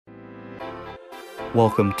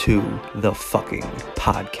welcome to the fucking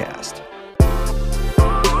podcast.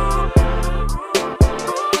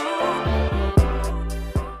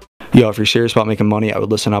 Yo, if you're serious about making money, I would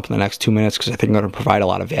listen up in the next 2 minutes because I think I'm going to provide a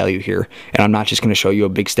lot of value here. And I'm not just going to show you a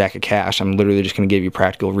big stack of cash. I'm literally just going to give you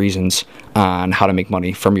practical reasons on how to make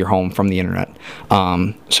money from your home, from the internet.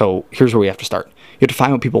 So here's where we have to start. You have to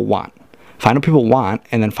find what people want. Find what people want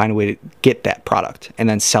and then find a way to get that product and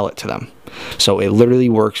then sell it to them. So it literally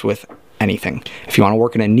works with anything. If you want to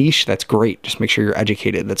work in a niche, that's great. Just make sure you're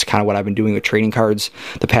educated. That's kind of what I've been doing with trading cards.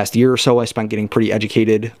 The past year or so, I spent getting pretty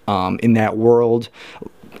educated in that world,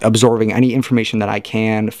 absorbing any information that I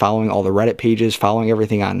can, following all the Reddit pages, following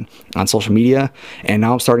everything on social media, and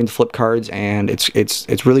now I'm starting to flip cards, and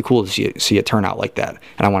it's really cool to see it turn out like that,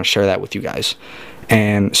 and I want to share that with you guys.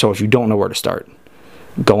 And so if you don't know where to start,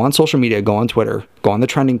 go on social media, go on Twitter, go on the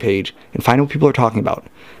trending page, and find out what people are talking about.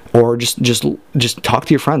 Or just talk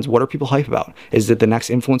to your friends. What are people hype about? Is it the next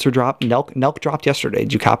influencer drop? Nelk dropped yesterday.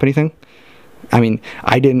 Did you cop anything? I mean,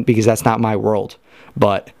 I didn't, because that's not my world,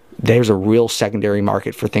 but there's a real secondary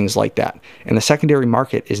market for things like that. And the secondary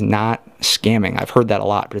market is not scamming. I've heard that a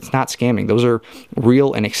lot, but it's not scamming. Those are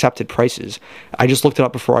real and accepted prices. I just looked it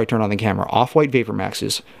up before I turned on the camera. Off-White Vapor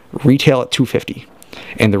Maxes retail at $250.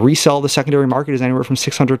 And the resale of the secondary market is anywhere from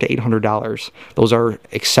 $600 to $800. Those are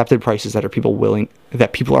accepted prices that people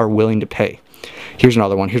are willing to pay. Here's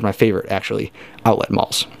another one. Here's my favorite, actually. Outlet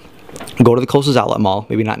malls. Go to the closest outlet mall.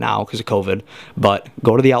 Maybe not now because of COVID, but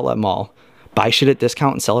go to the outlet mall. Buy shit at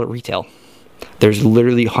discount and sell it at retail. There's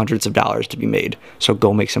literally hundreds of dollars to be made, so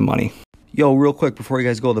go make some money. Yo, real quick before you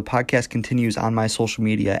guys go, the podcast continues on my social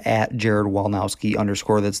media at Jared Walnowski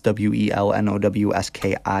 _ that's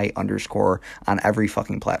WELNOWSKI _ on every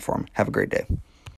fucking platform. Have a great day.